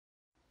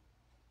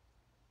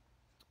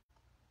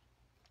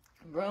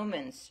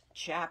Romans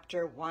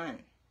chapter 1.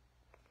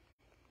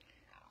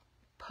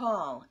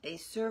 Paul, a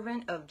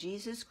servant of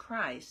Jesus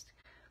Christ,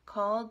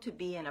 called to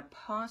be an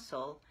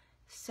apostle,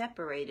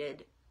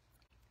 separated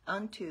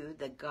unto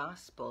the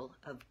gospel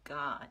of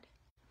God.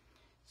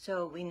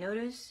 So we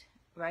notice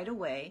right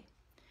away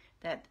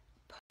that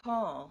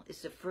Paul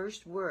is the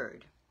first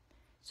word.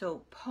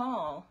 So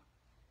Paul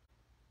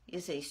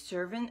is a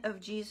servant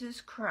of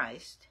Jesus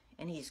Christ,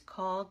 and he's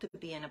called to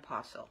be an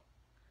apostle.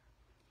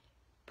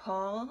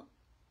 Paul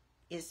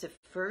is the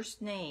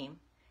first name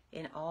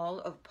in all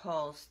of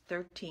Paul's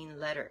 13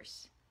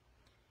 letters,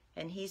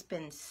 and he's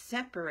been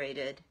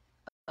separated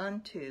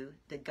unto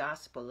the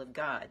gospel of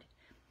God.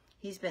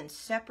 He's been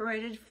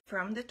separated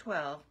from the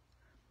 12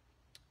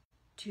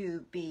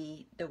 to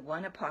be the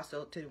one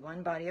apostle to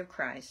one body of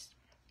Christ,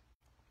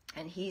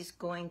 and he's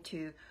going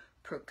to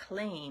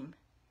proclaim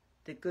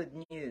the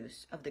good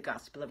news of the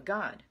gospel of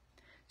God.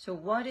 So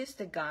what is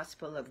the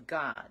gospel of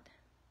God?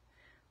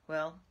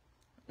 Well,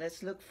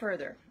 let's look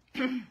further.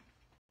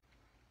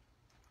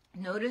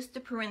 Notice the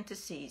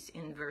parentheses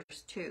in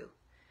verse 2,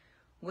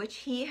 which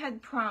he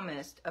had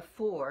promised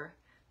afore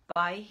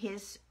by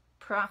his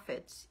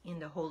prophets in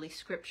the Holy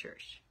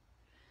Scriptures.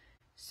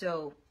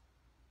 So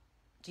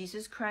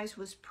Jesus Christ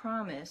was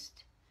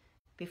promised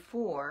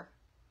before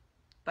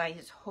by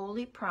his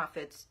holy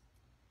prophets,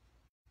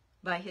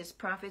 by his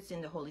prophets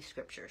in the Holy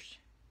Scriptures,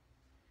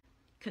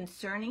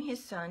 concerning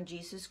his Son,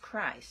 Jesus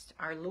Christ,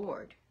 our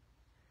Lord.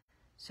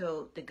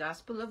 So the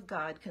gospel of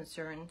God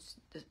concerns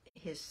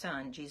his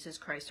Son, Jesus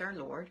Christ our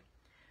Lord,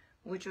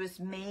 which was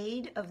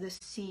made of the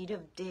seed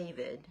of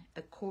David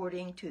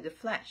according to the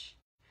flesh.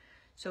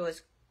 So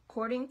as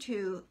according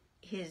to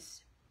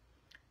his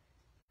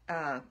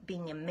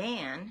being a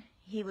man,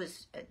 he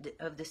was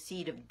of the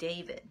seed of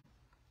David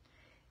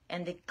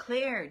and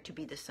declared to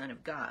be the Son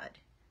of God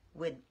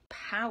with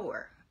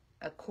power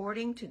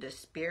according to the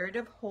Spirit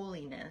of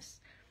holiness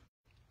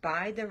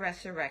by the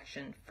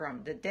resurrection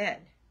from the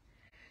dead.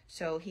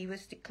 So he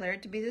was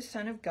declared to be the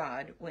Son of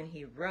God when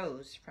he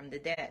rose from the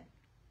dead.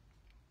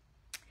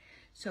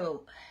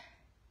 So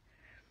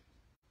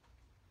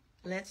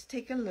let's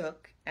take a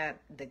look at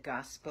the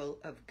gospel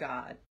of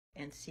God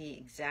and see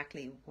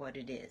exactly what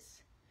it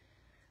is.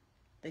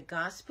 The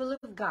gospel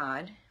of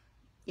God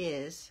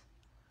is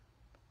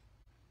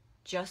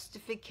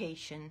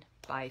justification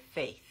by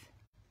faith.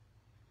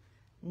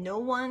 No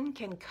one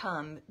can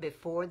come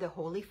before the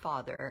Holy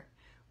Father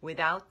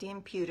without the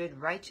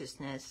imputed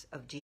righteousness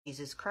of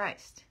Jesus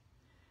Christ.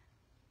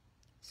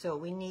 So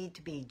we need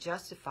to be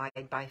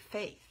justified by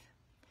faith.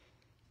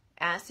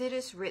 As it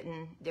is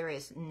written, there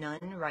is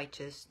none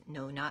righteous,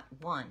 no, not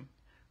one.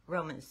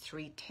 Romans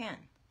 3:10.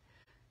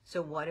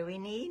 So what do we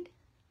need?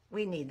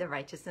 We need the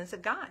righteousness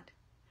of God.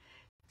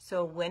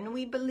 So when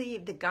we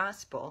believe the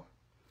gospel,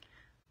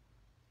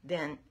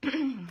 then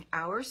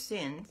our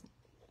sin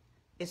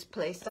is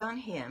placed on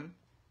him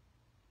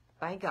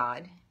by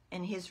God,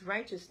 and his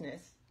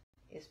righteousness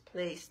is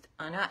placed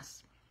on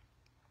us.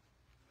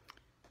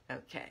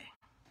 Okay.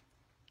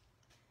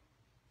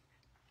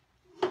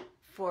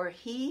 For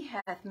he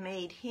hath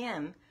made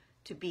him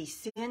to be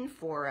sin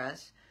for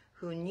us,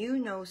 who knew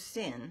no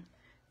sin,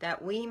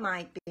 that we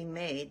might be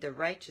made the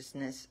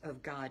righteousness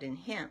of God in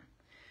him.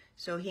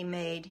 So he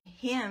made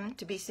him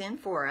to be sin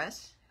for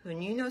us, who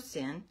knew no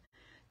sin,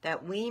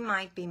 that we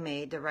might be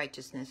made the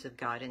righteousness of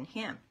God in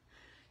him.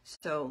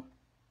 So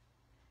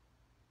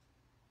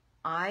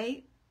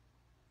my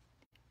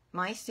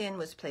sin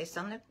was placed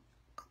on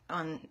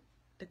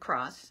the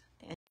cross,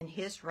 and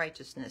his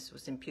righteousness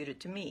was imputed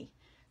to me.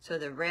 So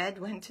the red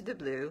went to the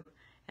blue,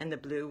 and the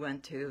blue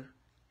went to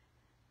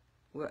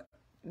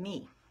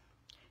me.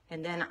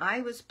 And then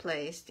I was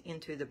placed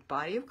into the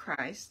body of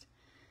Christ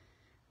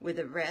with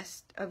the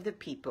rest of the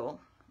people,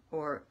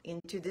 or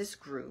into this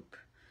group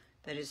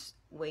that is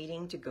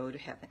waiting to go to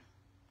heaven.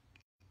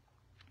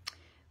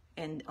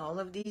 And all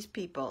of these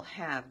people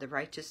have the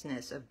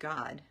righteousness of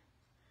God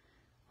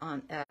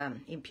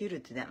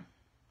imputed to them.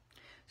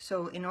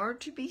 So in order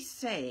to be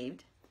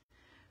saved,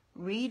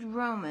 read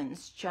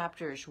Romans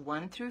chapters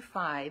 1 through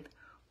 5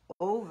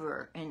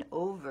 over and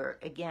over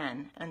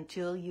again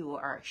until you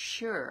are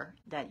sure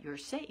that you're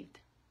saved.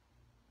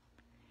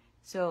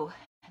 So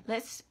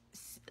let's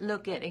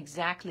look at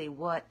exactly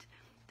what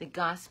the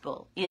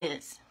gospel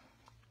is.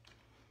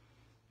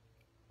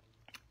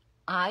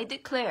 I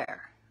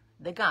declare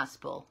the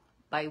gospel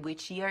by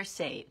which ye are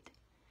saved.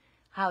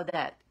 How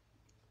that,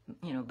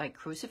 by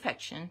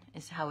crucifixion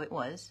is how it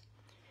was.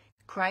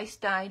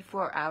 Christ died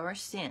for our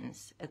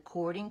sins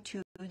according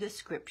to the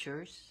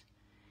Scriptures,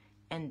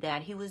 and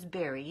that he was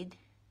buried,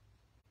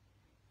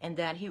 and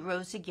that he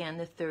rose again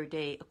the third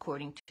day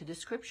according to the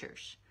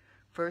Scriptures.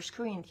 1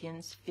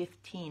 Corinthians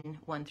 15,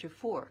 1 through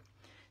 4.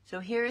 So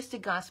here is the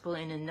gospel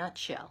in a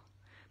nutshell.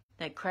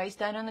 That Christ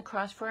died on the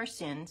cross for our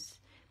sins,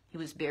 he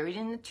was buried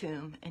in the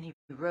tomb, and he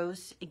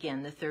rose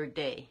again the third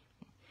day,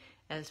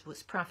 as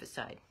was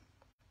prophesied.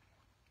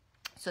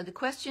 So the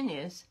question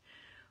is,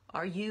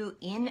 are you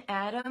in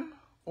Adam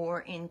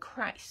or in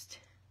Christ?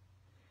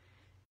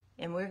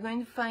 And we're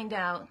going to find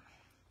out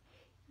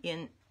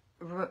in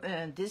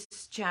this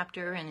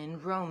chapter and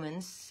in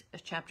Romans,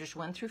 chapters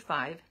 1 through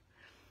 5,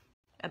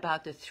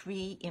 about the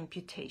 3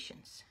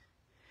 imputations.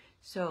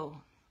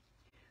 So,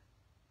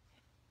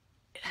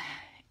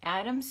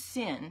 Adam's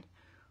sin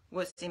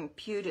was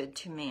imputed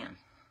to man,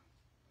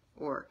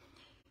 or,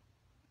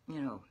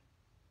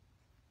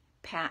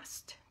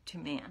 passed to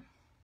man.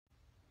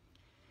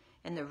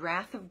 And the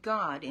wrath of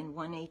God in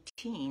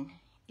 1:18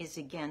 is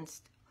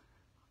against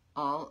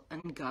all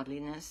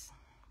ungodliness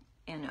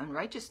and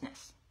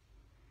unrighteousness.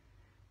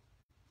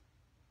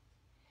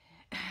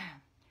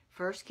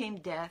 First came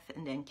death,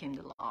 and then came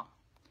the law.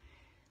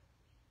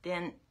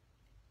 Then,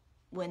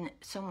 when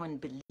someone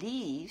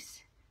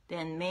believes,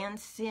 then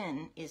man's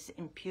sin is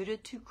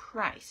imputed to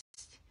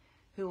Christ,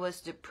 who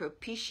was the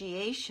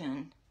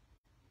propitiation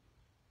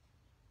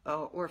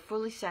or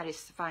fully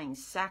satisfying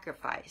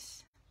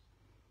sacrifice.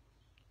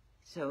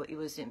 So it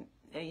was,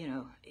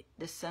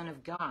 the Son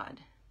of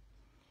God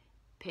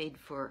paid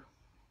for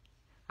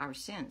our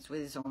sins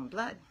with his own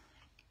blood.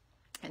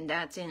 And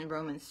that's in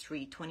Romans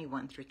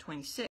 3:21 through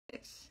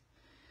 26.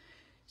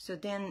 So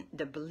then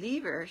the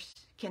believers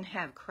can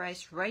have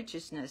Christ's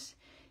righteousness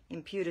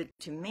imputed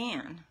to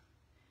man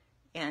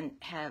and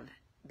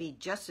be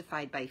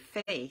justified by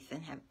faith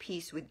and have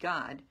peace with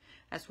God,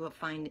 as we'll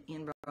find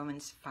in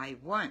Romans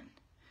 5:1.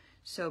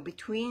 So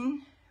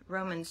between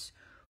Romans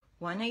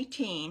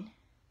 1:18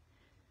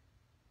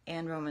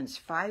 and Romans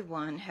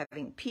 5:1,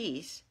 having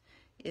peace,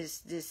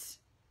 is this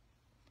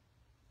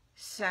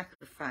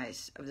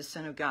sacrifice of the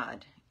Son of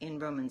God in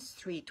Romans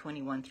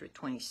 3:21 through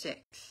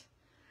 26.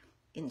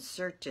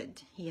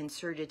 He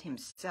inserted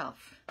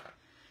himself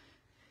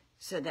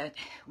so that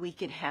we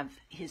could have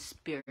his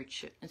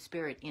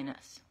spirit in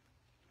us.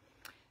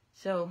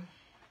 So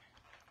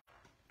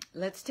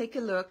let's take a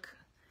look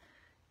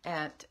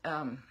at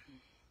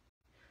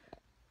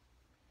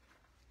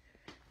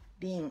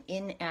being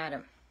in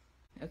Adam.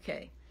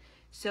 Okay,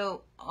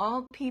 so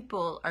all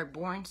people are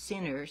born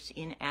sinners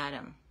in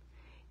Adam,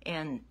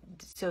 and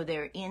so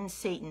they're in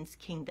Satan's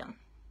kingdom.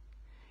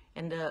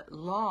 And the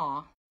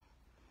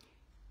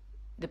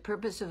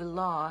purpose of the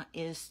law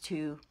is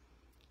the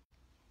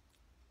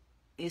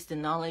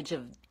knowledge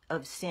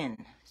of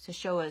sin, to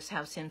show us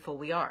how sinful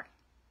we are.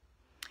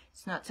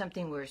 It's not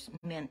something we're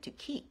meant to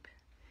keep.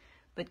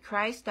 But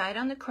Christ died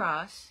on the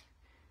cross,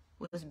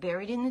 was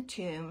buried in the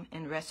tomb,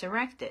 and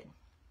resurrected.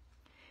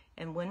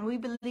 And when we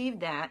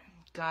believe that,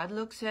 God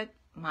looks at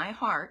my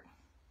heart,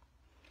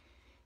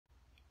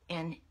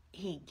 and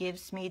he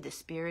gives me the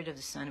spirit of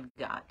the Son of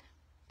God.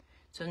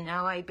 So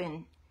now I've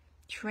been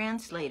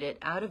translated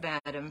out of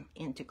Adam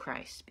into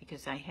Christ,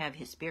 because I have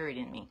his spirit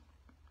in me.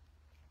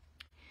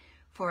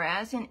 For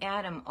as in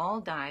Adam all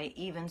die,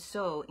 even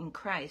so in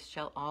Christ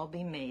shall all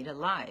be made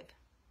alive.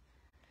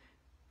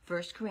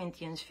 1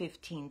 Corinthians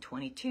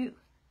 15:22.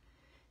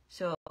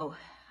 So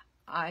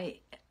I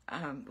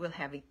will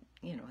have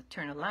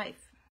eternal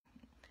life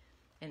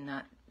and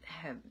not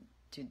have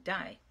to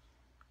die.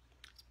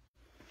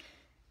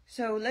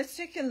 So let's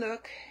take a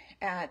look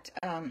at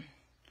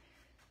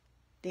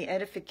the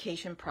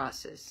edification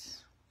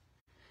process.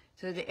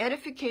 So the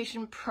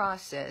edification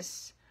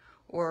process,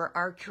 or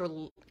our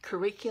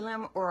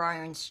curriculum or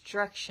our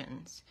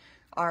instructions,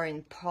 are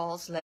in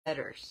Paul's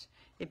letters.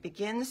 It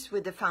begins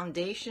with the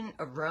foundation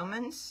of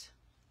Romans,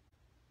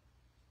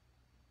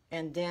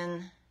 and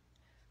then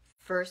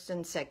 1st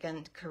and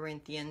 2nd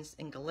Corinthians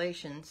and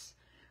Galatians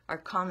are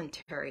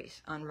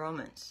commentaries on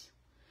Romans.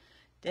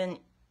 Then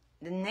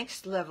the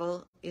next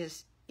level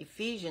is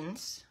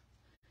Ephesians,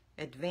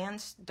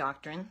 advanced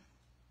doctrine.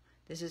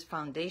 This is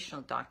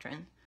foundational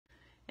doctrine.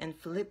 And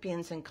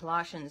Philippians and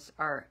Colossians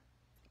are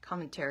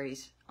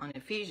commentaries on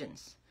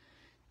Ephesians.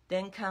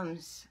 Then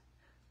comes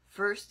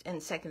 1st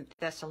and 2nd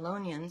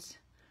Thessalonians,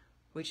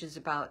 which is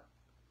about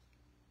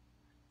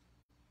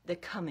the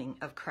coming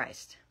of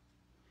Christ.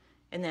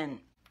 And then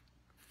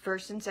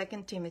 1st and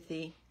 2nd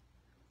Timothy,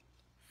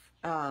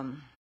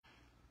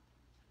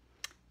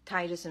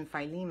 Titus and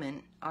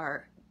Philemon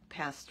are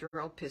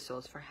pastoral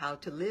epistles for how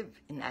to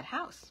live in that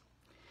house.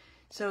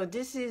 So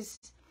this is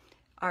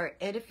our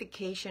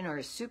edification, or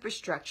a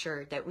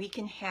superstructure that we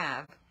can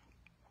have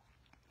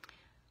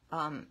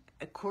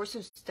a course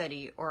of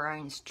study, or our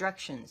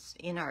instructions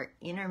in our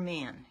inner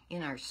man,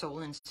 in our soul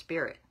and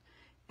spirit,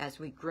 as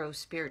we grow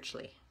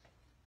spiritually.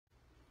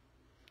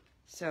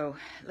 So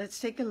let's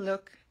take a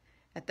look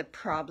at the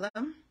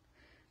problem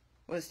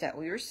was that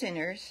we were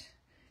sinners,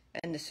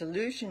 and the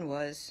solution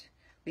was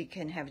we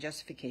can have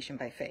justification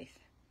by faith.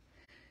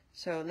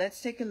 So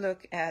let's take a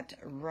look at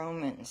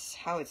Romans,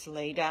 how it's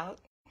laid out.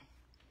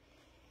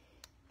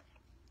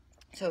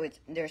 So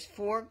there's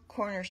 4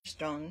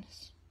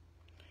 cornerstones.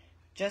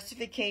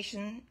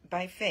 Justification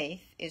by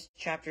faith is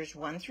chapters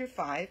 1 through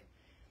 5.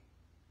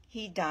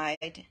 He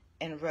died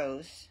and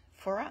rose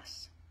for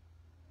us.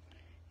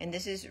 And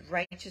this is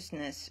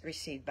righteousness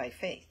received by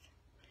faith.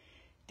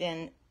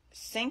 Then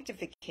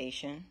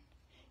sanctification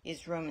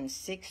is Romans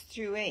 6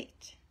 through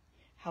 8.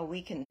 How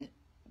we can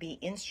be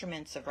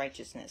instruments of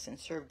righteousness and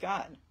serve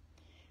God.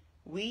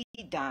 We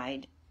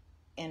died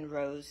and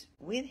rose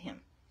with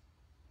him.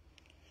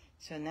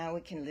 So now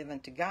we can live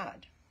unto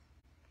God.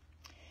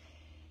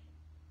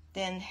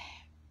 Then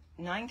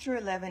 9 through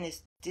 11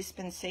 is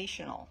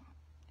dispensational.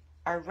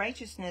 Our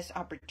righteousness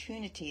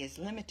opportunity is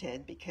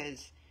limited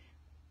because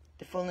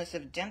the fullness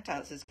of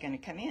Gentiles is going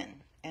to come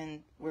in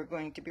and we're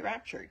going to be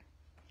raptured.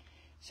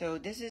 So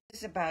this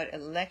is about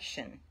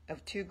election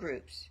of two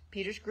groups,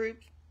 Peter's group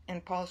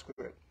and Paul's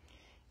group,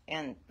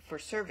 and for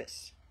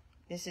service.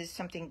 This is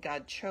something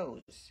God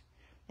chose,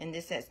 and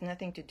this has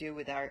nothing to do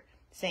with our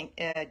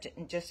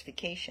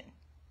justification.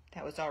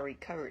 That was already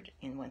covered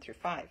in 1 through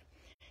 5.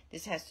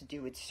 This has to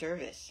do with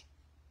service.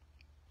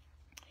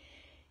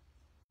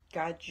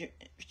 God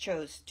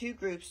chose two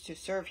groups to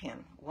serve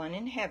him, one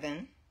in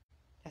heaven,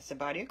 that's the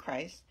body of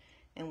Christ,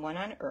 and one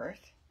on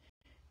earth,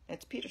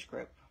 that's Peter's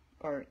group,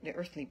 or the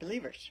earthly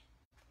believers.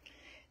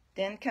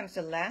 Then comes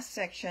the last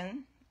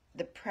section,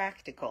 the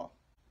practical,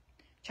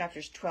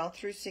 chapters 12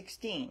 through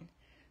 16,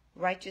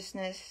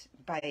 righteousness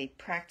by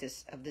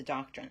practice of the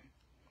doctrine.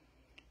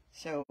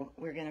 So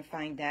we're going to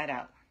find that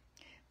out.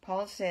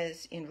 Paul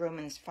says in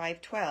Romans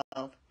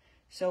 5:12,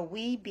 so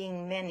we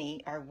being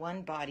many are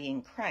one body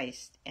in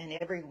Christ, and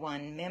every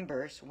one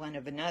members one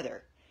of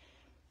another.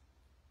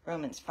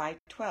 Romans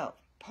 5:12.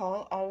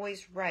 Paul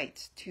always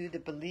writes to the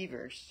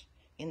believers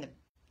in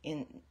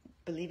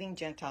believing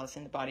Gentiles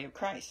in the body of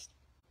Christ.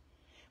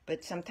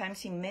 But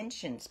sometimes he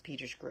mentions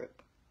Peter's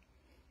group.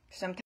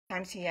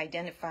 Sometimes he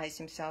identifies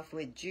himself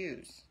with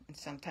Jews, and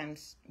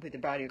sometimes with the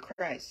body of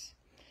Christ.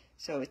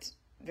 So it's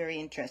very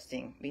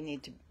interesting. We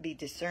need to be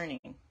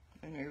discerning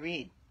when we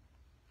read.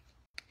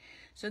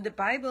 So the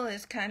Bible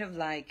is kind of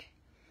like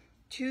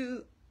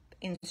two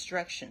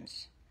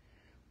instructions.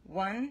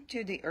 One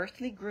to the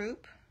earthly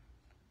group,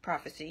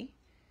 prophecy,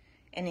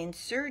 and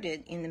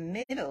inserted in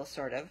the middle,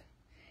 sort of,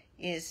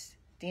 is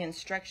the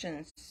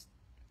instructions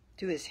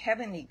to his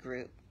heavenly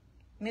group,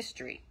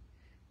 mystery,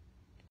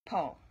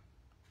 Paul,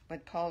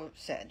 what Paul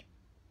said.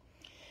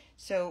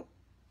 So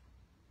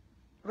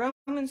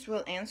Romans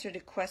will answer the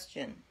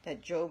question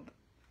that Job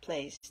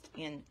placed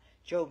in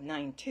Job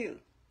 9:2.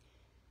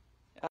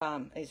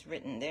 Is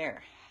written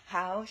there.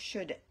 How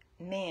should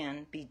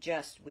man be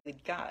just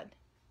with God?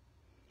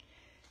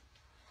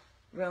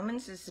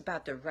 Romans is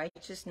about the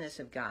righteousness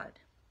of God.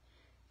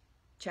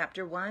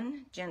 Chapter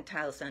 1,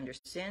 Gentiles under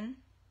sin.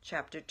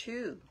 Chapter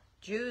 2,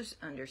 Jews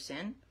under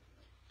sin.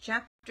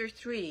 Chapter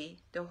 3,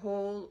 the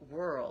whole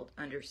world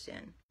under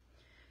sin.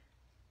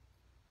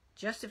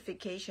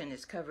 Justification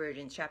is covered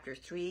in chapter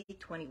 3,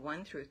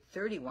 21 through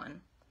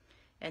 31,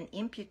 and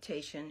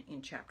imputation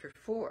in chapter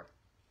 4.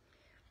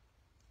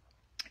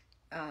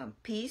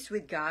 Peace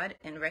with God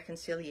and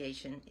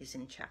reconciliation is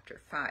in chapter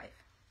 5.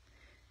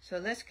 So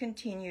let's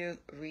continue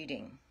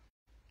reading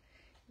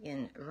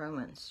in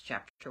Romans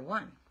chapter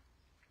 1.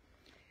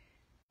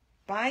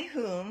 By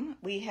whom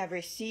we have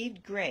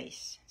received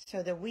grace,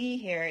 so the we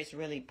here is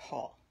really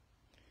Paul,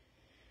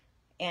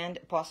 and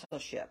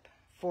apostleship,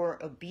 for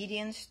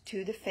obedience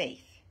to the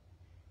faith.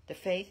 The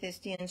faith is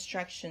the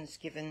instructions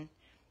given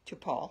to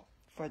Paul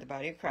for the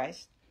body of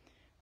Christ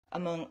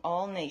among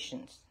all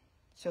nations.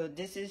 So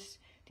this is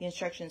the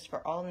instructions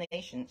for all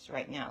nations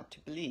right now to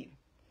believe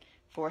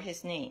for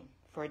his name,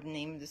 for the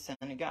name of the Son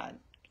of God,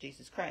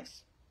 Jesus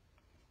Christ.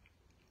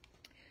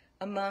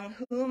 Among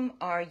whom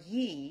are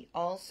ye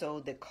also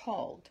the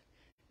called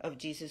of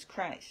Jesus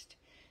Christ.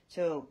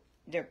 So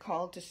they're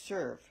called to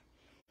serve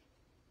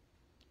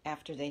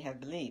after they have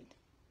believed.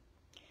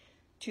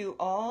 To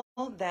all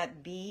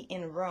that be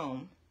in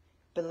Rome,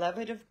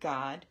 beloved of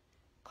God,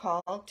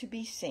 called to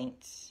be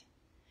saints.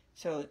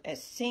 So a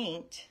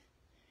saint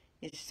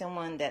is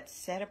someone that's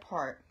set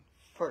apart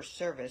for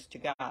service to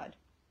God.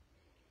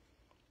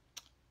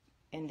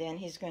 And then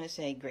he's going to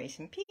say grace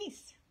and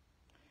peace.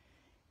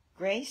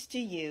 Grace to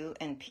you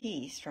and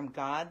peace from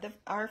God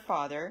our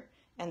Father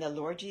and the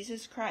Lord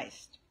Jesus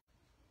Christ.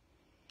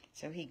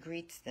 So he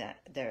greets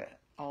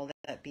all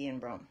that be in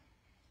Rome.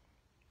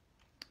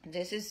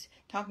 This is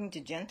talking to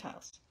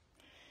Gentiles.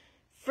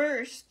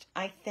 First,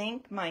 I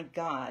thank my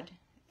God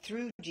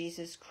through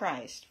Jesus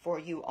Christ for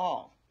you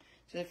all.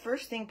 So the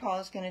first thing Paul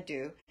is going to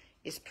do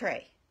is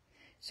pray.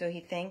 So he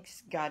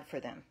thanks God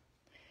for them.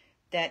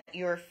 That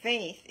your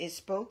faith is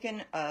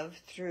spoken of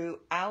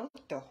throughout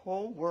the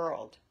whole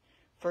world.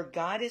 For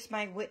God is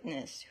my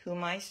witness,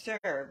 whom I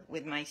serve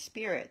with my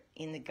spirit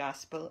in the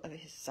gospel of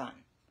his Son.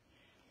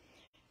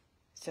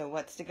 So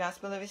what's the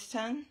gospel of his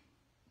Son?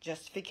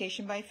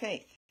 Justification by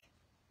faith.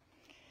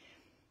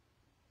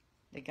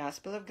 The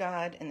gospel of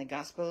God and the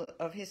gospel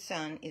of his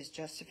Son is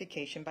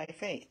justification by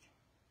faith.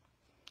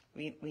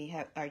 We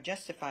are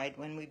justified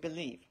when we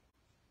believe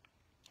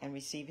and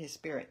receive his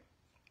Spirit.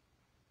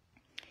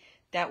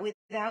 That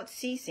without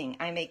ceasing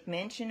I make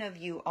mention of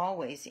you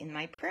always in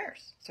my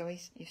prayers. So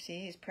you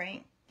see he's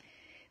praying.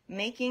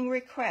 Making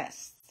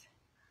requests,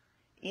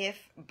 if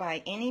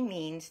by any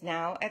means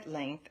now at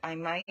length I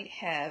might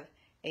have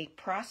a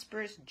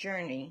prosperous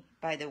journey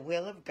by the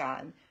will of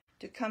God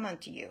to come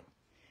unto you.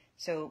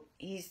 So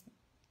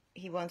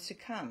he wants to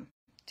come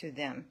to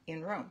them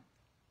in Rome.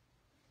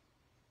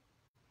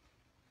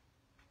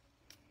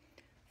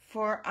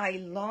 For I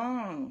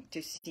long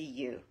to see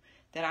you,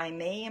 that I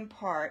may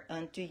impart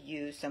unto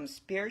you some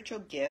spiritual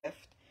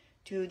gift,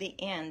 to the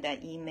end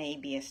that ye may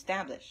be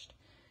established.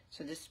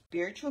 So the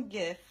spiritual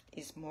gift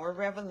is more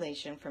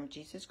revelation from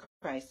Jesus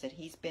Christ that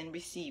he's been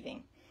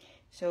receiving.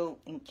 So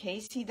in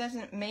case he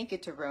doesn't make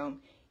it to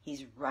Rome,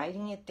 he's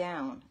writing it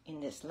down in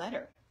this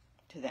letter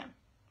to them.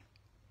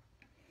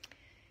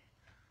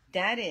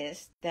 That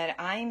is, that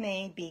I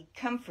may be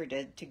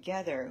comforted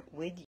together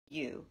with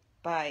you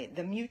by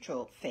the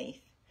mutual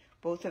faith,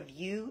 both of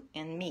you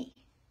and me.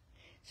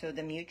 So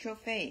the mutual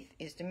faith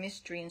is the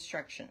mystery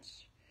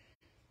instructions.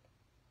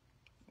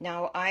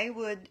 Now I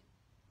would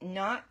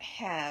not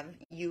have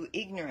you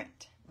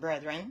ignorant,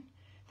 brethren,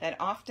 that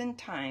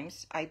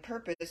oftentimes I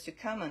purposed to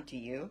come unto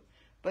you,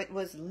 but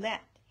was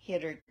let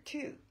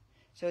hitherto.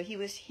 So he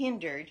was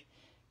hindered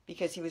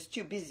because he was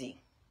too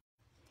busy.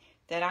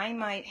 That I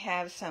might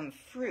have some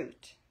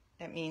fruit.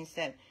 That means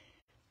that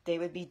they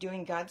would be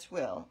doing God's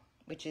will,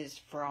 which is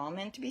for all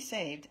men to be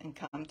saved and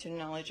come to the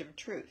knowledge of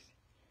truth.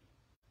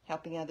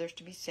 Helping others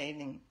to be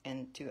saved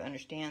and to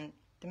understand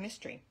the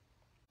mystery.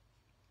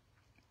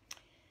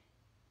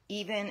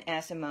 Even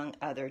as among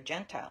other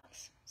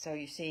Gentiles. So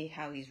you see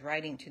how he's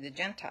writing to the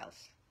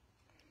Gentiles.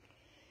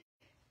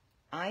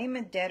 I am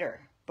a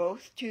debtor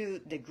both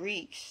to the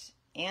Greeks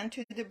and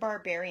to the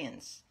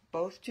barbarians,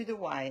 both to the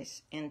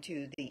wise and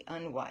to the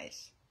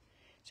unwise.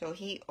 So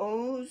he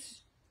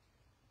owes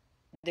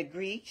the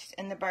Greeks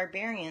and the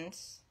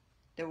barbarians,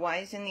 the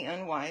wise and the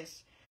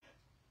unwise,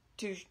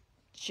 to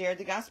share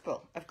the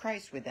gospel of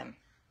Christ with them.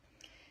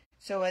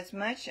 So as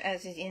much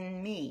as is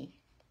in me,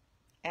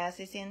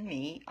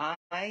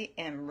 I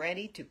am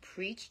ready to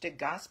preach the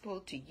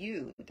gospel to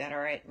you that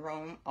are at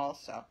Rome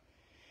also.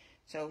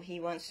 So he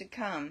wants to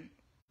come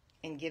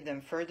and give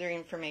them further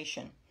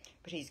information,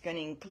 but he's going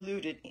to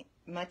include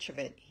much of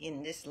it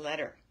in this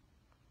letter.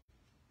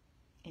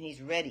 And he's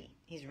ready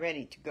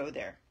to go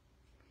there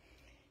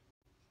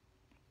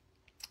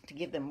to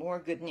give them more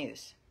good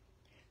news.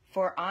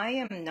 For I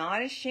am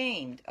not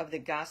ashamed of the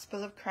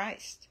gospel of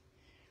Christ,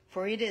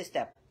 for it is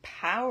the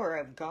power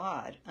of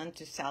God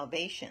unto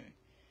salvation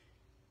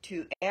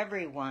to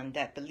everyone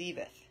that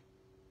believeth.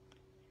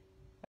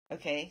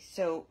 Okay,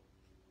 so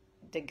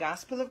the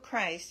gospel of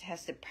Christ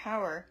has the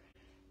power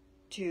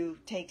to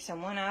take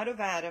someone out of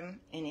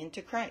Adam and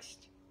into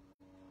Christ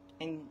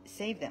and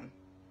save them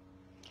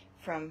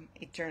from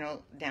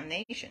eternal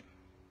damnation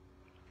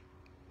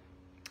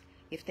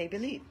if they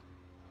believe.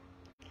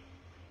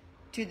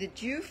 To the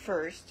Jew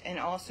first and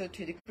also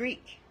to the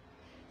Greek.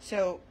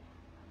 So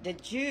the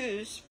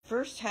Jews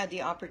first had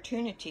the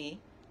opportunity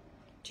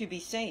to be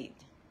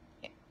saved.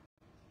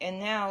 And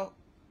now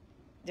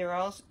they're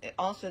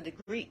also the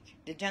Greek,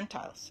 the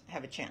Gentiles,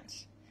 have a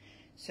chance.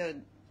 So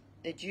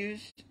the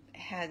Jews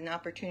had an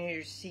opportunity to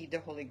receive the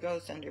Holy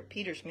Ghost under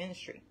Peter's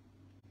ministry.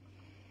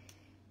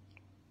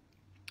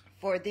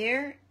 For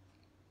therein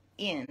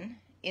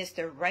is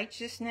the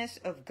righteousness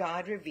of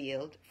God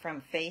revealed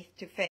from faith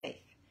to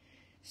faith.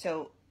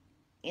 So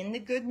in the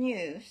good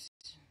news,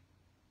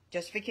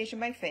 justification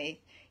by faith,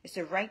 is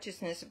the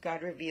righteousness of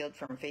God revealed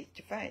from faith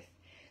to faith.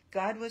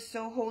 God was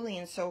so holy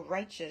and so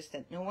righteous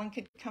that no one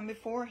could come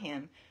before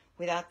him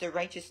without the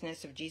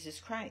righteousness of Jesus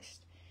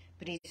Christ.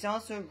 But he's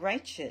also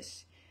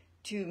righteous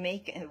to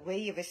make a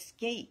way of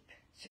escape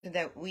so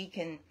that we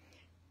can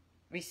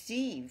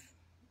receive,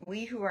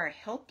 we who are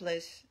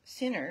helpless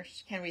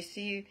sinners can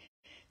receive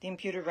the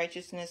imputed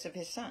righteousness of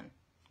his Son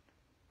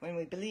when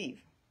we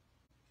believe.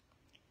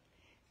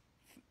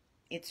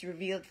 It's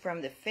revealed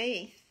from the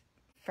faith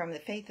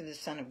of the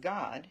Son of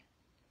God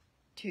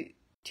to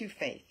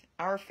faith,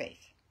 our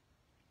faith,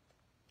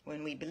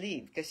 when we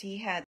believe, because he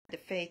had the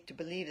faith to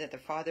believe that the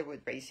Father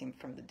would raise him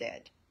from the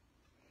dead.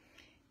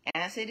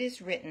 As it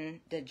is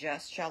written, the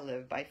just shall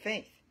live by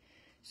faith.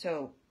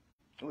 So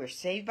we're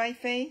saved by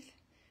faith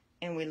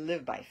and we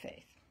live by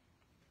faith.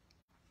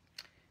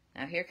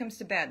 Now here comes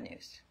the bad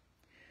news.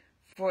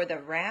 For the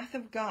wrath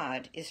of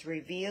God is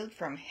revealed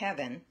from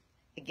heaven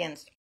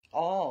against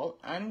all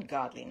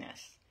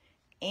ungodliness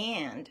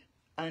and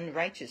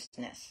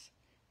unrighteousness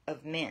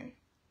of men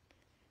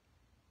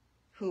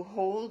who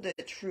hold the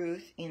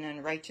truth in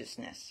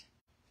unrighteousness.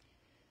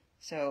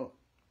 So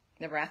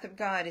the wrath of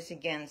God is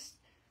against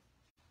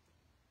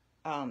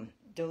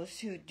those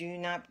who do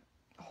not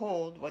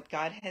hold what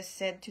God has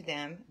said to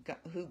them,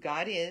 who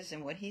God is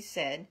and what he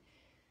said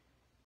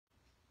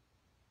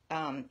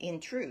in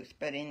truth,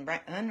 but in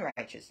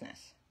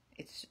unrighteousness.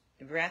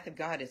 The wrath of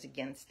God is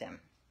against them,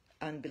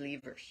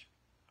 unbelievers.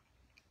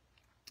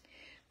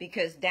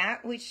 Because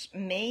that which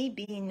may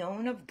be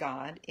known of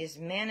God is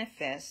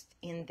manifest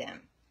in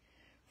them,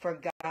 for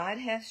God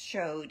has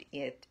showed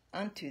it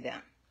unto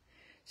them.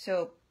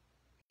 So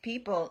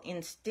people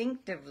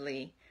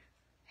instinctively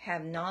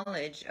have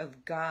knowledge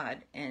of God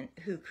and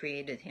who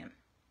created him.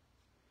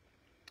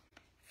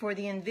 For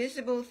the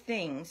invisible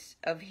things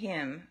of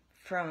him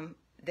from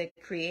the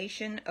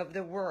creation of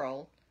the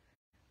world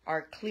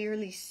are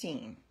clearly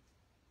seen.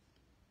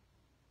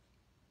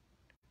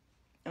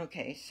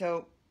 Okay,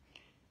 so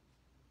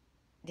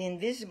the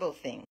invisible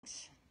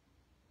things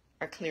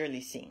are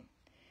clearly seen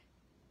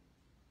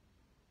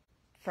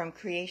from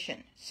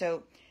creation.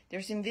 So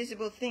there's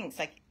invisible things,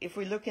 like if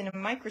we look in a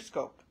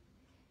microscope,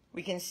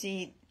 we can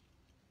see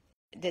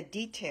the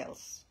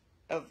details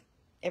of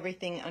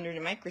everything under the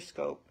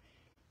microscope.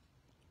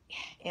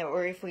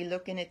 Or if we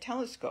look in a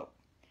telescope,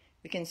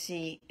 we can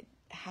see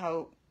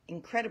how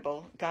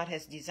incredible God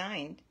has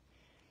designed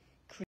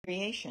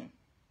creation,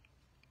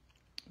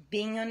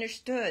 being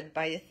understood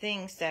by the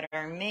things that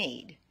are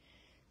made.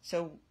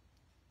 So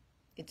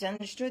it's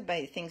understood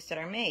by the things that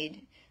are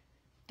made,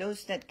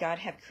 those that God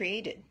have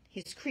created,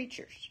 his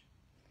creatures,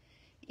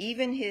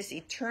 even his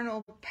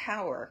eternal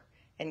power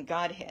and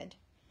Godhead.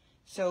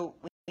 So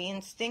we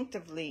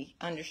instinctively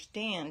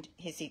understand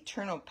his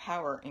eternal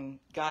power and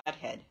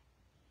Godhead,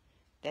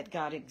 that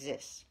God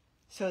exists,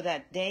 so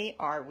that they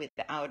are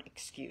without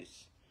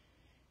excuse.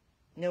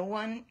 No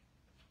one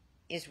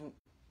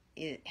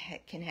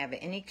can have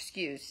any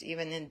excuse,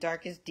 even in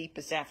darkest,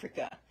 deepest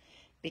Africa,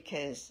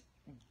 because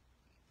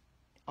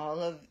all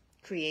of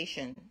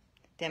creation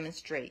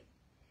demonstrate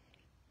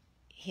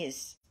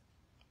his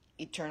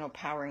eternal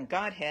power and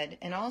Godhead.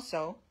 And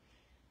also,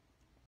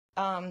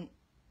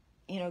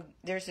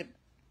 there's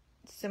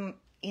some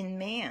in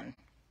man.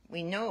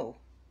 We know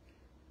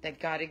that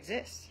God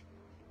exists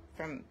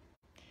from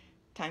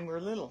time we're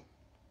little.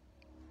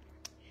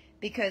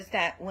 Because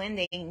that when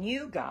they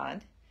knew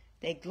God,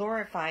 they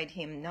glorified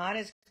him not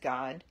as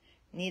God,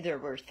 neither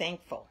were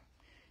thankful.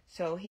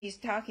 So he's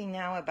talking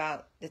now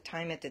about the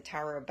time at the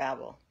Tower of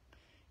Babel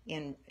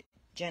in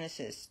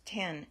Genesis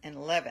 10 and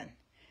 11,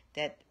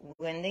 that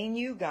when they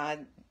knew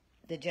God,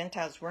 the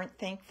Gentiles weren't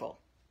thankful.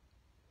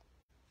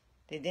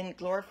 They didn't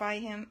glorify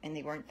him, and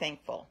they weren't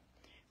thankful,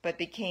 but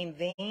became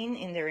vain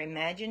in their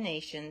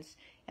imaginations,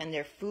 and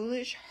their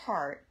foolish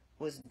heart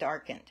was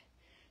darkened.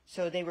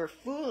 So they were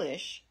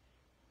foolish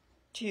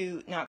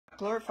to not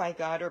glorify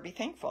God or be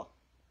thankful.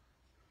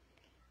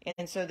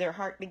 And so their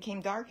heart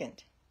became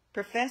darkened.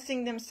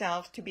 Professing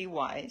themselves to be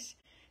wise,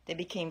 they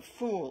became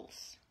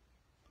fools.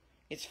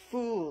 It's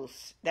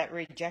fools that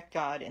reject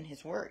God and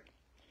his word,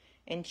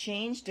 and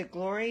change the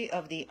glory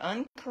of the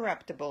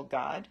uncorruptible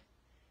God.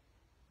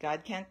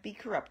 God can't be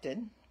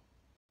corrupted.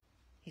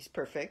 He's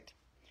perfect.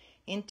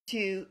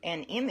 Into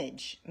an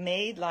image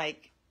made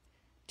like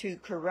to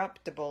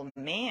corruptible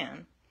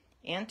man,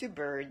 and to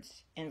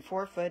birds and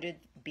four-footed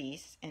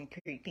beasts and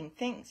creeping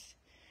things.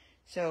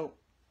 So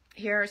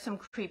here are some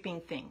creeping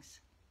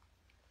things.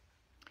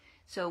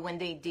 So when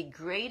they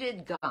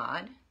degraded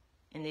God,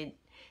 and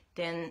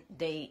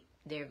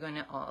they're going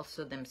to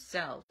also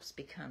themselves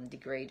become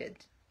degraded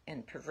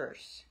and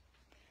perverse,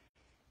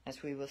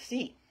 as we will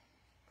see.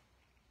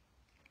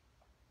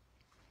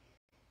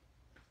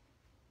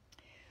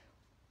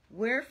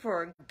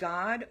 Wherefore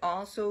God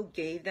also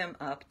gave them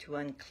up to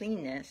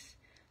uncleanness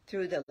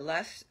through the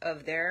lusts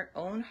of their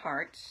own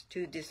hearts,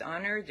 to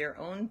dishonor their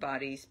own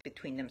bodies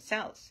between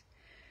themselves.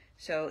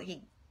 So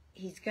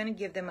he's going to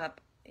give them up,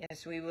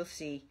 as we will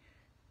see,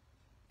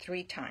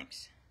 3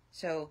 times.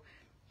 So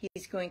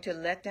he's going to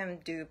let them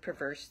do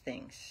perverse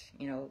things,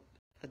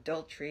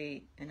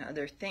 adultery and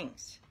other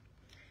things.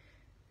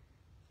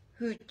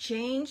 Who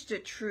changed the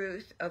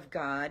truth of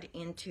God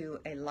into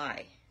a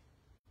lie.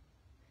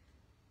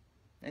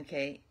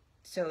 Okay,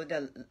 so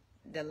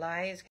the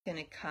lie is going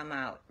to come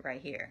out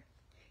right here.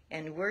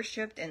 And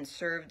worshipped and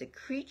served the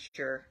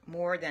creature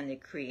more than the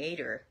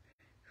Creator,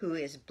 who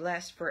is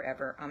blessed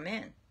forever.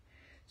 Amen.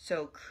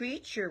 So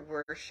creature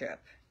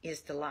worship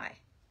is the lie.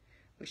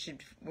 We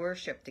should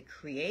worship the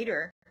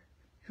Creator,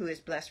 who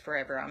is blessed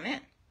forever. Amen.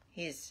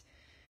 He's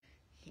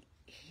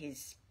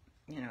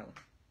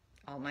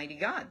Almighty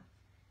God.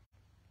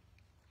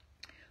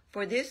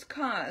 For this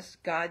cause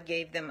God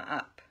gave them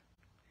up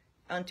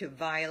unto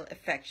vile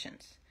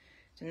affections.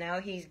 So now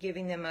he's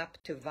giving them up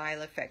to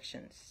vile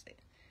affections.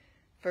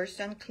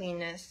 First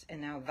uncleanness, and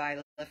now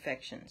vile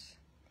affections.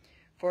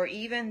 For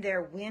even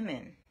their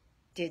women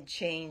did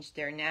change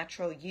their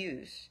natural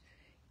use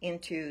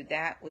into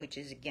that which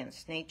is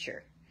against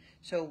nature.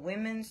 So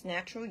women's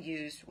natural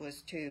use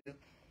was to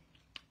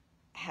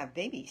have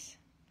babies.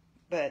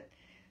 But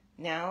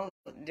now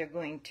they're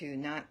going to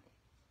not,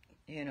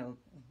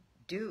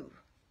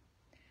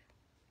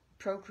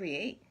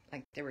 procreate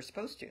like they were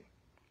supposed to.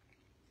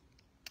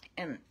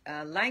 And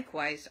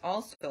likewise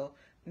also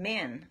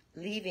men,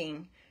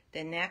 leaving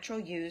the natural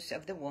use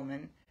of the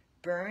woman,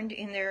 burned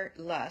in their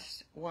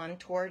lusts one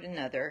toward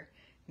another,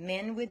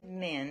 men with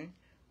men,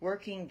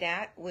 working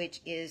that which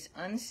is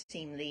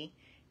unseemly,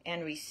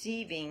 and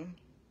receiving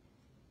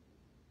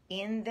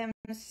in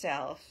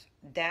themselves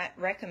that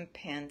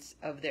recompense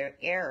of their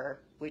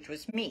error which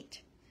was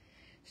meet.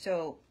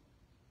 So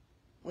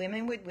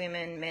women with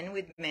women, men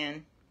with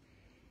men,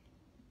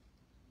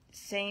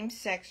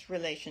 same-sex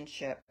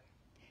relationship,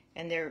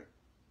 and they're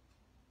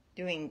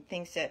doing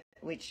things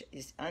which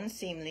is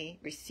unseemly,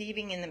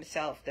 receiving in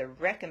themselves the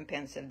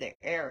recompense of their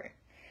error.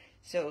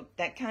 So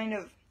that kind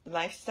of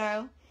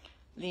lifestyle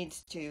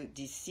leads to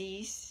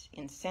disease,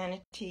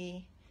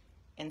 insanity,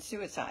 and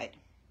suicide.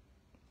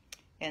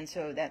 And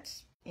so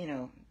that's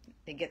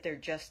they get their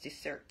just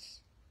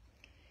desserts.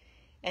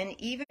 And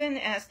even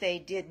as they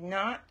did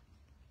not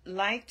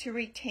like to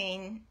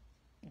retain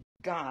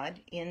God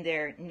in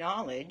their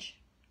knowledge,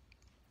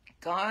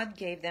 God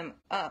gave them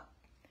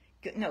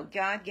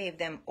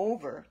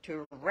over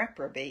to a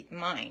reprobate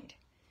mind,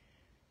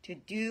 to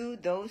do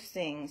those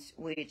things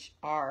which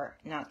are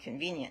not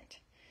convenient.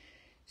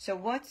 So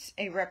what's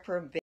a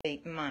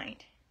reprobate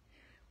mind?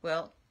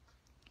 Well,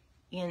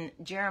 in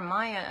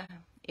Jeremiah,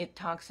 it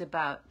talks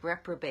about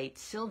reprobate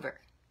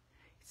silver.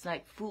 It's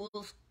like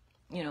fool's,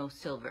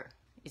 silver.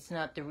 It's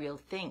not the real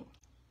thing.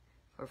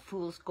 Or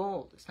fool's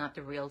gold. It's not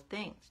the real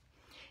thing.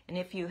 And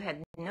if you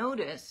had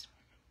noticed,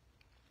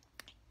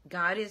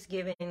 God is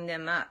giving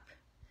them up.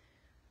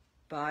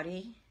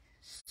 Body,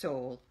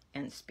 soul,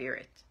 and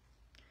spirit.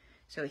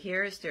 So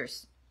here is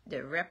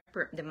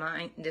the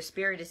mind. The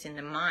spirit is in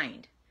the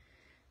mind.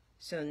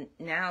 So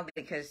now,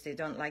 because they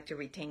don't like to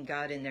retain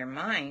God in their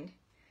mind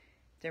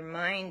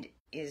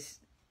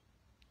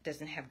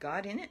doesn't have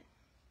God in it,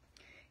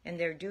 and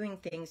they're doing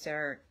things that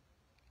are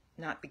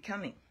not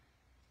becoming.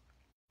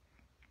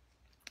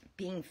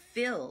 Being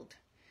filled,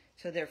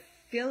 so they're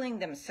filling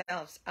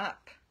themselves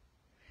up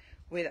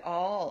with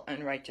all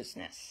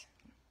unrighteousness,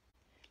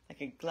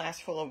 like a glass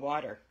full of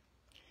water,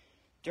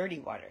 dirty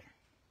water.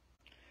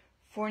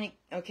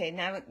 Okay,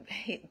 now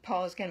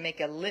Paul is going to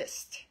make a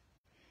list.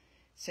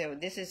 So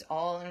this is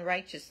all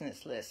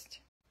unrighteousness list.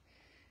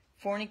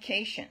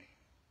 Fornication,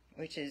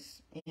 which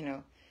is,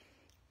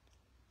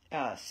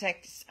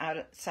 sex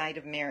outside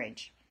of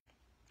marriage.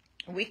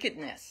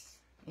 Wickedness,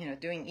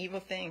 doing evil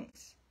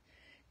things.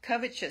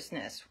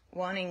 Covetousness,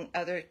 wanting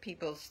other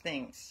people's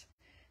things.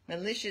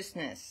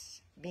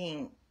 Maliciousness,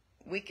 being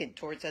wicked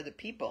towards other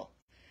people.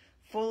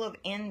 Full of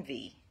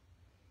envy,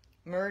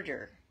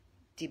 murder,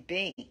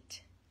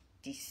 debate,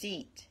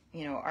 deceit,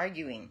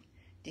 arguing,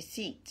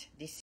 deceit,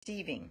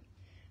 deceiving,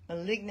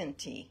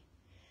 malignity.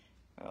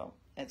 Well,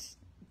 that's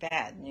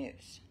bad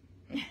news.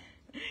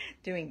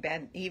 Doing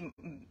bad,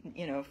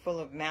 full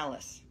of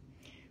malice.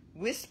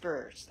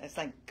 Whisperers, that's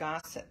like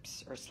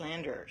gossips or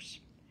slanderers.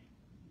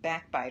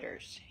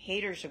 Backbiters,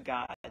 haters of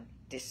God,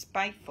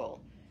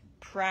 despiteful,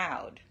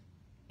 proud,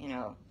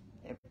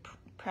 they're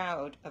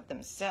proud of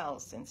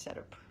themselves instead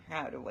of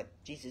proud of what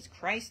Jesus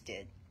Christ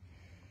did.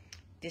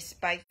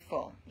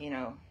 Despiteful,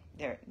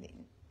 they're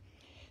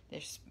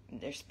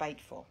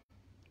spiteful.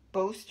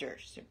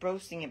 Boasters, they're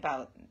boasting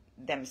about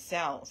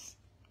themselves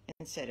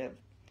instead of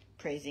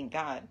praising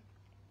God.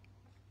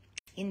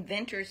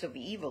 Inventors of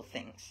evil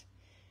things,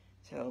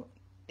 so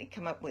they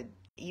come up with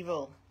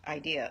evil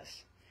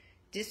ideas.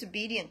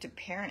 Disobedient to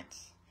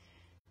parents,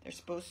 they're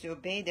supposed to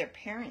obey their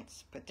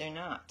parents, but they're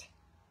not.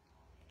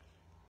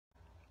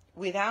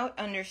 Without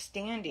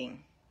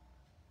understanding,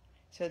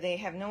 so they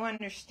have no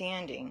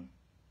understanding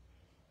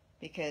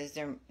because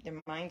their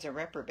minds are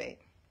reprobate.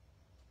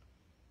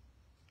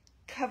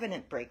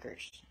 Covenant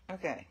breakers.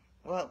 Okay,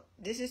 well,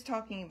 this is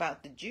talking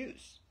about the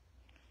Jews,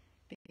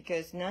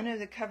 because none of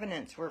the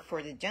covenants were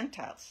for the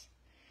Gentiles.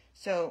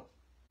 So,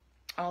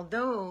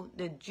 although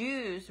the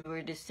Jews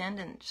were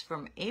descendants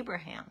from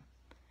Abraham,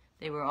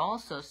 they were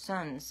also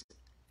sons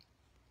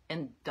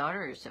and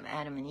daughters of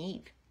Adam and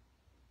Eve.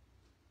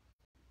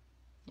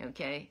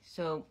 Okay,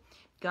 so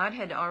God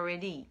had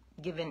already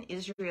given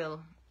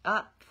Israel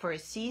up for a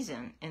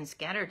season and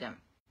scattered them.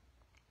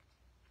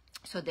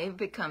 So they've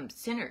become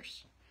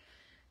sinners,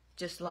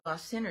 just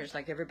lost sinners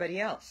like everybody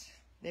else.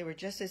 They were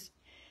just as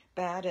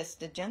bad as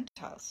the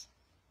Gentiles.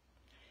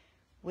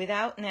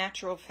 Without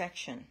natural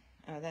affection.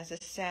 That's a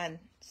sad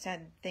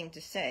thing to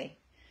say.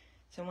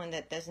 Someone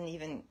that doesn't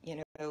even,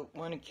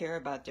 want to care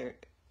about their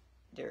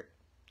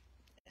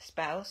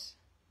spouse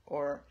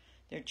or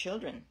their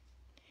children.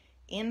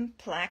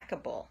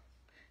 Implacable.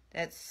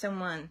 That's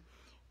someone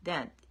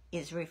that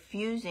is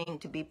refusing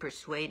to be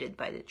persuaded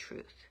by the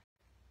truth.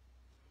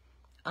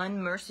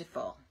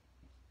 Unmerciful.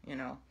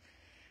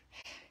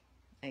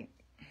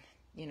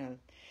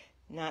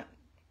 Not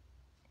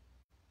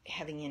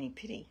having any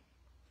pity.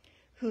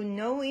 Who,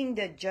 knowing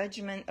the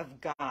judgment of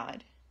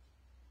God,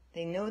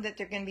 they know that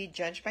they're going to be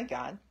judged by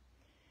God,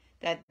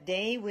 that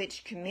they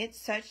which commit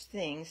such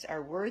things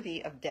are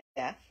worthy of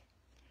death,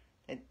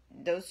 that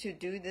those who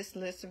do this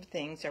list of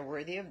things are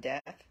worthy of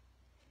death,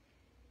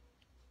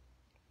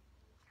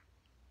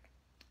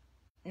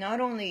 not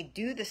only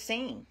do the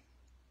same,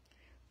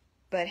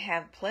 but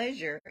have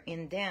pleasure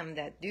in them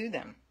that do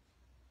them.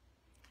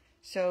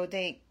 So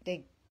they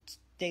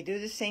do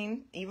the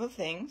same evil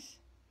things,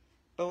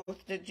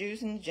 both the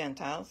Jews and the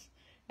Gentiles,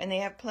 and they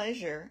have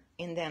pleasure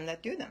in them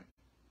that do them.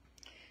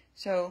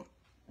 So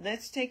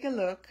let's take a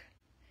look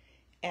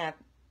at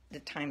the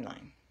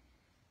timeline.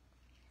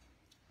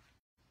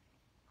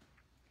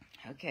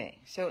 Okay,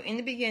 so in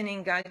the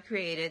beginning, God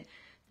created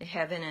the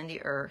heaven and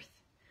the earth.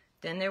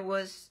 Then there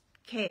was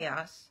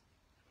chaos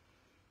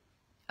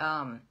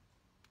on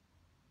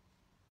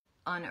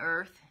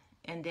earth,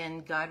 and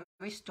then God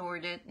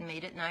restored it and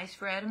made it nice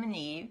for Adam and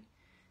Eve.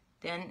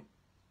 Then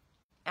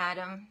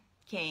Adam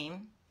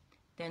came.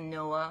 then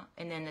Noah,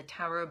 and then the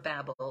Tower of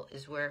Babel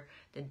is where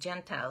the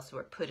Gentiles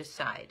were put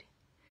aside.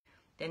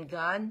 Then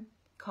God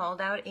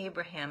called out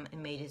Abraham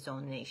and made his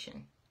own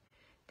nation.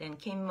 Then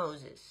came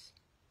Moses.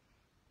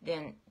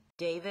 Then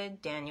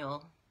David,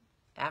 Daniel.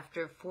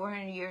 After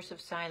 400 years of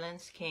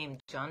silence came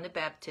John the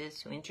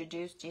Baptist, who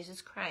introduced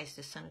Jesus Christ,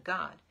 the Son of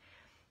God,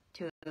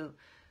 to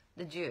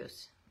the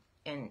Jews.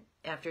 And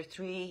after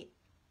 3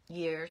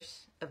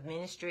 years of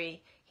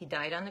ministry, he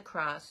died on the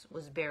cross,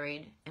 was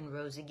buried, and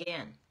rose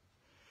again.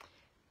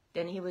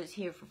 Then he was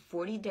here for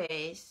 40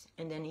 days,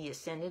 and then he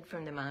ascended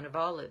from the Mount of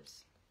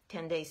Olives.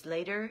 10 days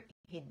later,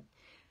 he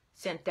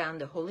sent down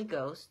the Holy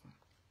Ghost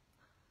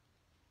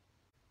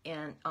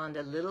and on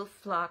the little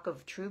flock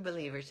of true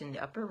believers in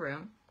the upper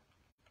room,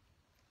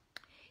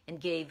 and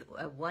gave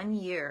a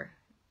 1-year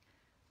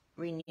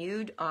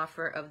renewed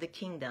offer of the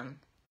kingdom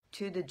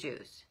to the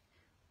Jews,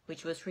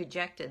 which was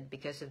rejected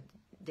because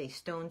they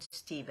stoned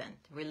Stephen.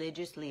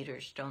 Religious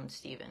leaders stoned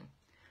Stephen.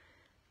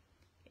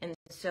 And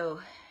so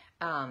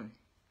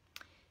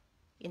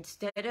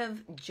instead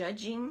of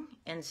judging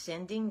and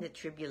sending the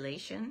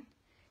tribulation,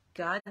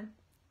 God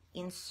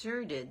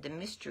inserted the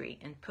mystery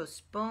and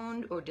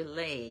postponed or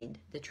delayed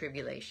the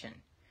tribulation.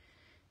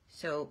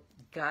 So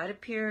God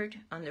appeared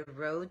on the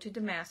road to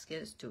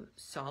Damascus to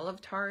Saul of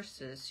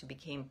Tarsus, who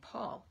became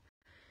Paul.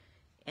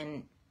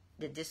 And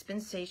the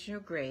dispensation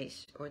of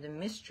grace, or the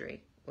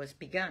mystery, was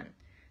begun.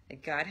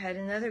 That God had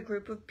another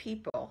group of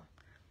people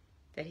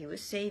that he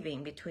was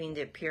saving between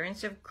the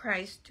appearance of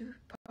Christ to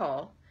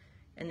Paul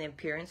and the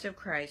appearance of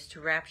Christ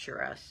to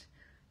rapture us,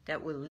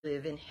 that will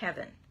live in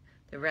heaven.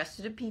 The rest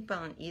of the people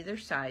on either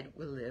side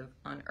will live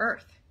on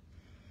earth.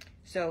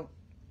 So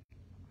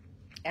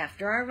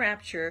after our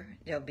rapture,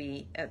 there'll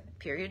be a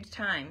period of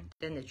time,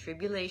 then the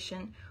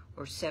tribulation,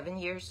 or 7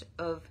 years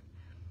of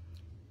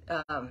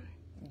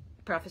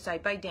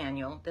prophesied by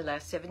Daniel, the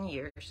last 7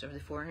 years of the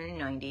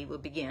 490 will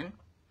begin.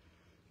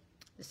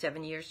 The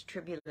 7 years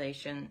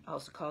tribulation,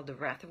 also called the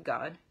wrath of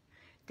God.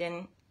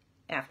 Then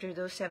after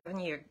those 7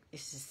 years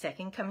is the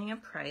second coming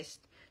of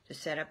Christ to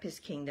set up his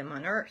kingdom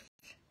on earth.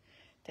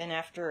 Then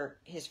after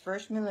his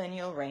first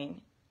millennial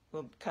reign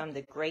will come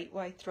the great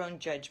white throne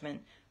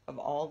judgment of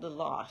all the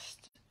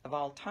lost of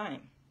all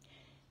time.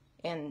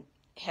 And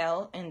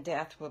hell and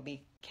death will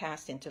be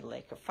cast into the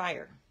lake of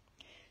fire.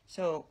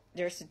 So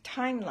there's a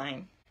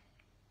timeline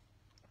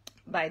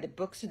by the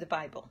books of the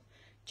Bible.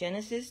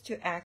 Genesis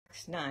to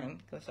Acts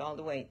 9 goes all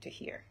the way to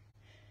here.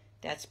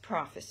 That's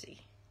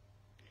prophecy.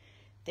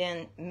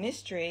 Then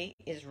mystery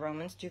is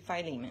Romans to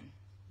Philemon,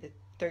 the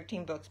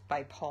 13 books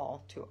by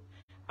Paul to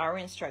our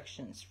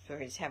instructions for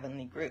his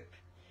heavenly group.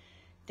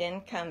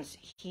 Then comes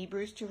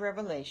Hebrews to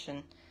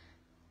Revelation,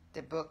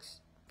 the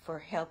books for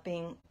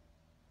helping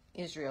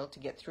Israel to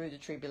get through the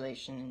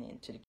tribulation and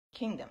into the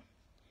kingdom.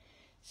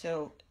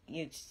 So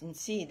you can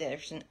see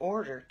there's an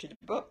order to the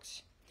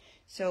books.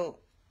 So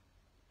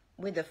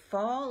with the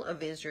fall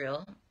of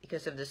Israel,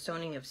 because of the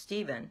stoning of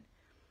Stephen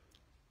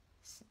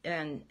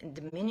and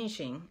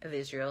diminishing of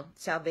Israel,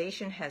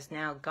 salvation has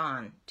now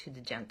gone to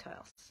the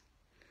Gentiles.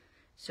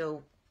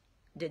 So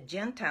the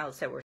Gentiles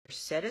that were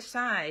set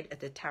aside at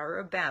the Tower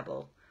of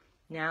Babel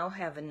now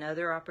have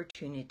another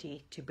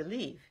opportunity to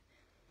believe.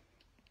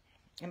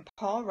 And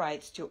Paul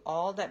writes to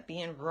all that be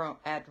in Rome,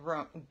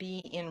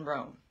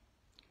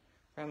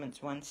 Romans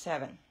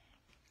 1:7.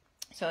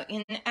 So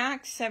in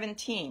Acts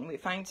 17, we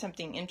find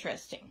something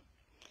interesting.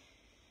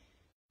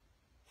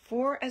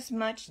 For as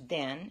much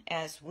then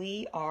as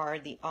we are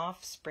the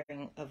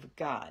offspring of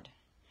God,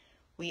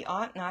 we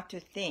ought not to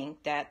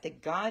think that the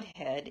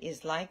Godhead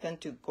is like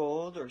unto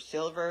gold or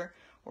silver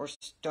or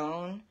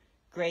stone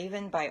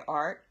graven by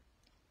art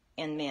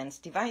and man's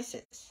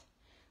devices.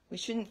 We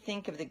shouldn't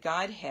think of the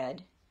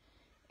Godhead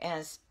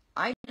as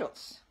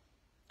idols,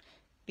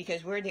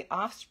 because we're the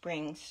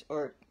offsprings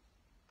or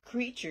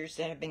creatures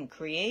that have been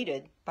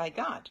created by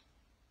God.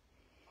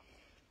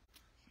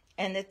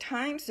 And the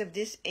times of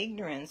this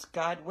ignorance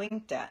God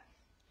winked at.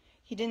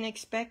 He didn't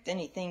expect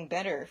anything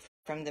better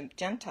from the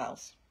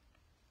Gentiles.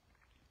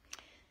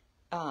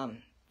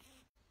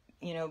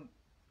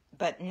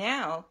 But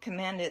now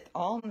commandeth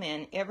all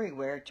men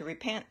everywhere to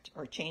repent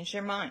or change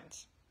their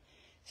minds.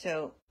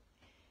 So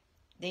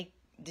the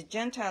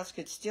Gentiles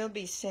could still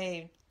be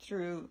saved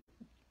through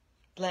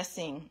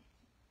blessing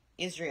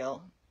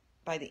Israel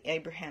by the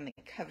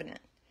Abrahamic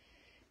covenant.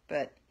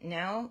 But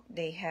now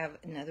they have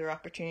another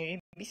opportunity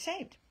to be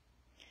saved.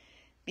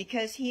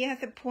 Because he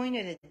hath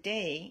appointed a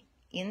day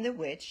in the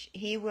which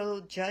he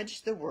will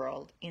judge the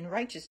world in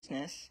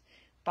righteousness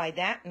by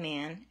that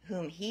man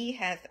whom he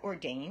hath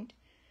ordained,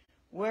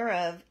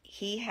 whereof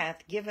he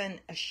hath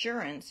given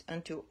assurance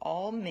unto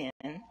all men,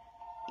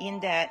 in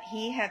that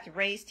he hath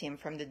raised him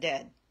from the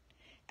dead.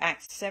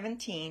 Acts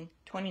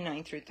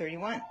 17:29 through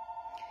 31.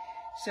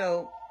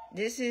 So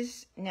this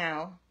is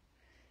now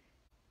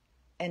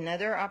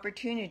another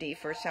opportunity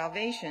for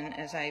salvation,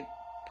 as I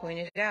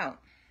pointed out,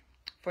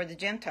 for the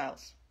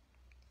Gentiles.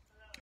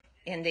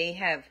 And they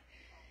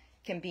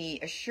can be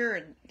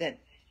assured that,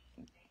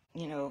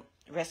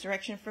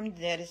 resurrection from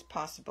the dead is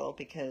possible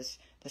because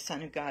the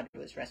Son of God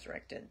was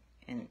resurrected,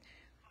 and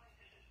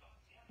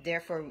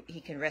therefore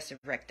he can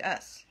resurrect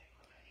us.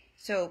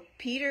 So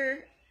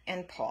Peter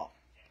and Paul.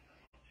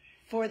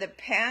 For the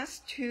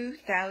past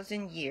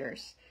 2,000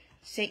 years,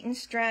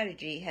 Satan's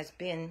strategy has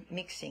been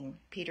mixing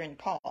Peter and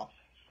Paul.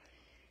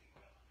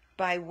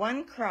 By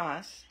one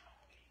cross,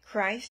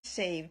 Christ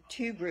saved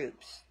two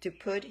groups to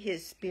put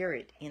his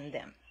spirit in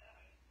them.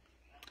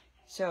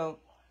 So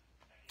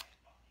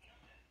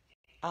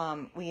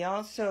we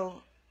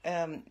also,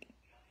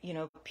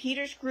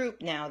 Peter's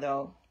group now,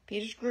 though,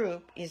 Peter's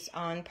group is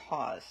on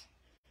pause.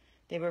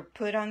 They were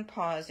put on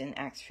pause in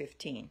Acts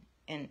 15,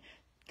 and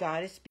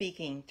God is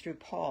speaking through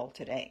Paul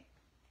today.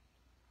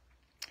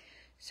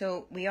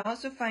 So we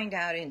also find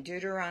out in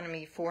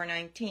Deuteronomy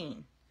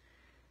 4:19,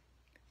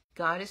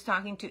 God is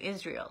talking to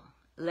Israel,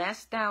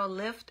 lest thou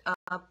lift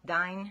up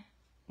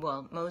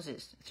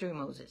Moses,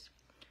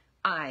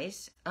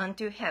 eyes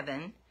unto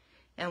heaven,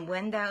 and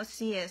when thou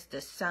seest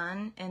the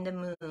sun and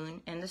the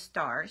moon and the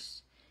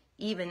stars,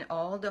 even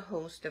all the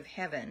host of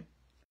heaven,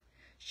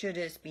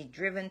 shouldest be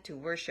driven to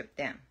worship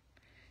them.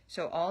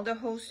 So all the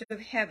host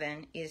of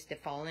heaven is the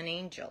fallen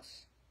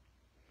angels.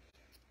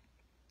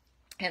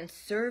 And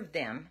serve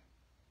them,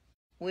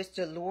 which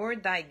the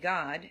Lord thy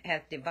God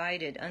hath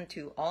divided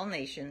unto all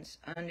nations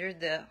under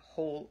the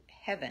whole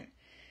heaven.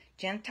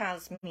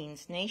 Gentiles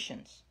means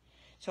nations.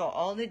 So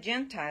all the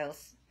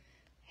Gentiles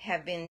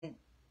have been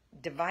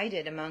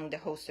divided among the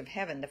host of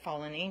heaven, the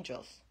fallen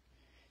angels.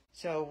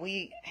 So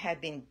we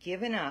had been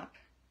given up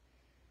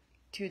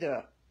to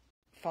the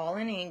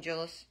fallen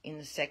angels in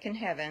the second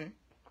heaven,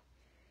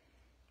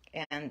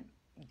 and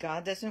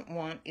God doesn't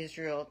want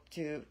Israel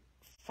to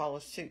follow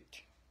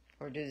suit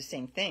or do the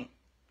same thing.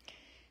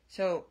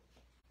 So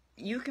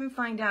you can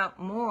find out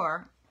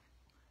more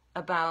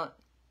about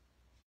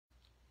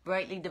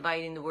rightly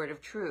dividing the word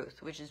of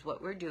truth, which is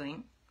what we're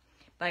doing,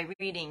 by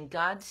reading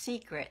God's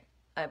Secret,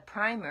 a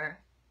primer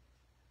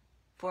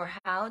for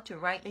how to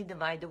rightly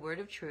divide the word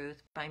of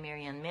truth by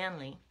Marianne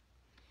Manley.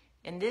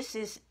 And this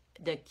is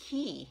the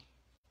key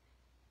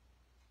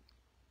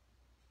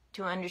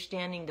to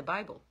understanding the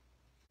Bible.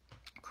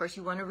 Of course,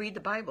 you want to read the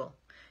Bible,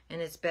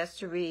 and it's best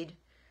to read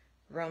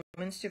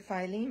Romans to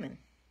Philemon.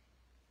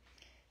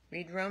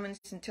 Read Romans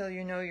until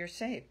you know you're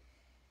saved.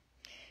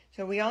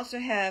 So we also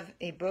have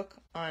a book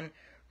on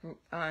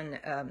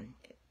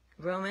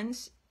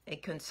Romans, a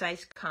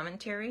concise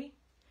commentary.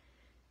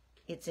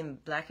 It's in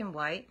black and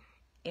white.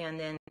 And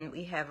then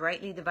we have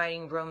Rightly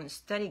Dividing Romans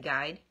Study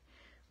Guide,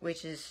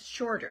 which is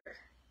shorter.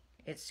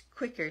 It's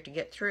quicker to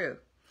get through.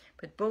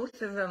 But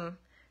both of them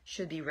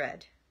should be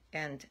read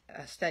and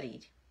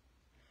studied.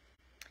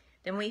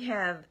 Then we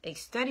have a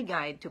study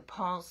guide to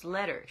Paul's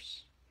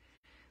letters,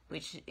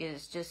 which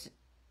is just,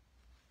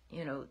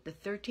 the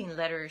 13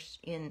 letters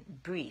in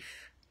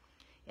brief.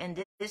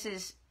 And this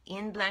is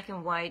in black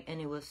and white,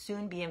 and it will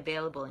soon be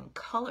available in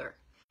color.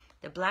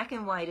 The black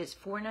and white is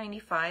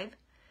 $4.95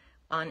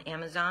 on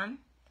Amazon,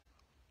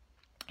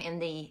 and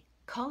the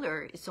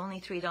color is only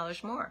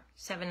 $3 more,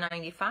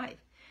 $7.95.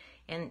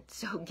 And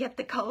so get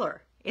the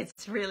color.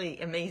 It's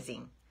really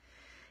amazing.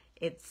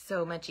 It's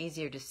so much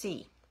easier to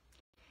see.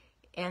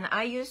 And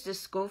I use the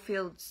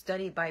Schofield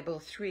Study Bible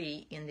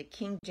 3 in the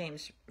King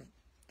James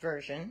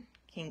Version,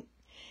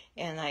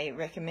 and I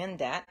recommend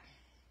that.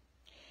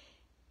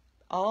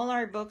 All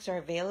our books are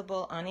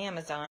available on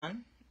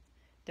Amazon.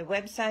 The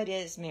website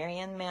is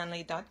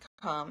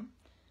mariannemanley.com.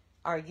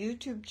 Our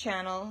YouTube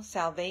channel,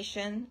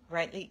 Salvation,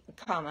 Rightly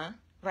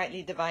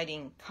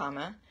Dividing,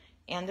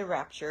 and The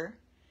Rapture.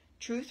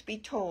 Truth Be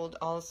Told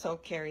also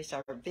carries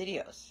our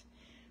videos.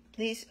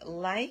 Please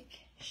like,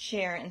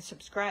 share, and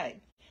subscribe,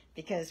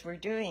 because we're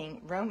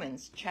doing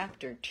Romans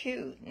chapter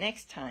 2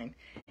 next time,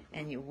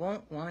 and you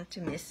won't want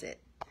to miss it.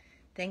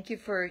 Thank you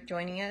for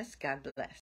joining us. God bless.